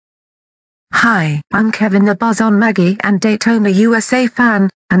Hi, I'm Kevin the Buzz on Maggie and Daytona USA fan,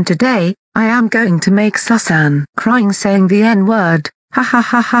 and today, I am going to make Sussan crying saying the N-word. Ha ha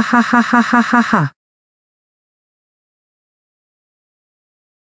ha ha ha ha ha ha ha ha.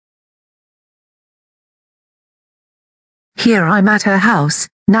 Here I'm at her house.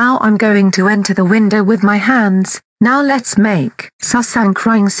 Now I'm going to enter the window with my hands. Now let's make Sussan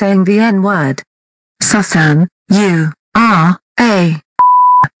crying saying the N-word. Sussan, you are a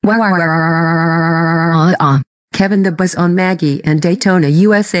Kevin the Buzz on Maggie and Daytona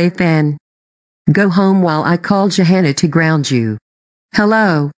USA fan. Go home while I call Johanna to ground you.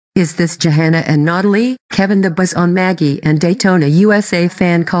 Hello, is this Johanna and Natalie? Kevin the Buzz on Maggie and Daytona USA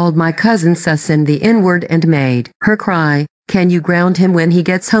fan called my cousin Sussan the N Word and made her cry. Can you ground him when he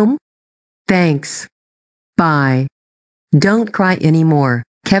gets home? Thanks. Bye. Don't cry anymore.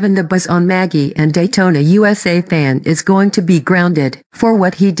 Kevin the Buzz on Maggie and Daytona USA fan is going to be grounded for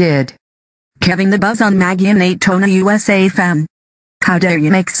what he did. Kevin the Buzz on Maggie and Daytona USA fan. How dare you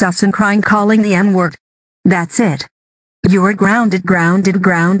make Sussan crying calling the N-word? That's it. You're grounded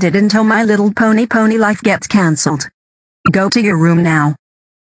until My Little Pony life gets cancelled. Go to your room now.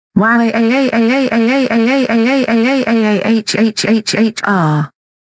 Wow.